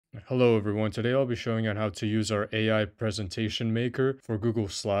Hello everyone, today I'll be showing you how to use our AI presentation maker for Google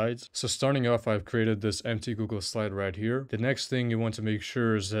Slides. So starting off, I've created this empty Google slide right here. The next thing you want to make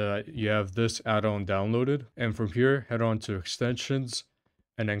sure is that you have this add-on downloaded. And from here, head on to extensions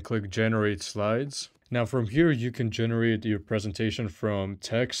and then click generate slides. Now from here, you can generate your presentation from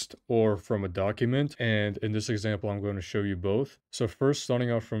text or from a document. And in this example, I'm going to show you both. So first,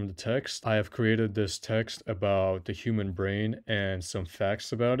 starting off from the text, I have created this text about the human brain and some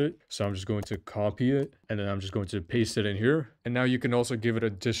facts about it. So I'm just going to copy it and then I'm just going to paste it in here. And now you can also give it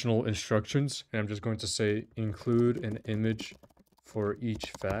additional instructions. And I'm just going to say include an image for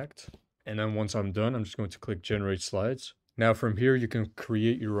each fact. And then once I'm done, I'm just going to click generate slides. Now from here, you can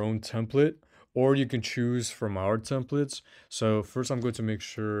create your own template, or you can choose from our templates. So first I'm going to make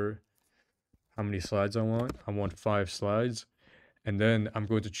sure how many slides I want. I want 5 slides. And then I'm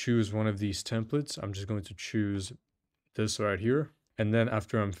going to choose one of these templates. I'm just going to choose this right here. And then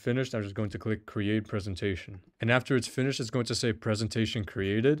after I'm finished, I'm just going to click create presentation. And after it's finished, it's going to say presentation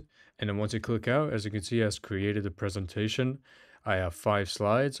created. And then once you click out, as you can see, it has created a presentation. I have 5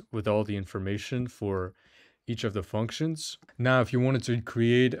 slides with all the information for each of the functions. Now, if you wanted to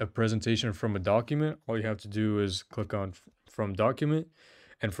create a presentation from a document, all you have to do is click on from document.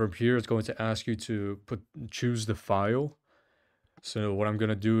 And from here, it's going to ask you to choose the file. So what I'm going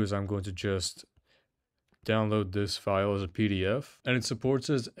to do is I'm going to just download this file as a PDF, and it supports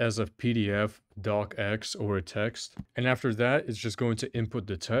it as a PDF, DOCX, or a text. And after that, it's just going to input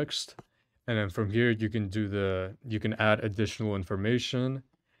the text. And then from here, you can add additional information.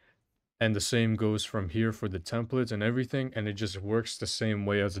 And the same goes from here for the templates and everything, and it just works the same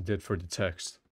way as it did for the text.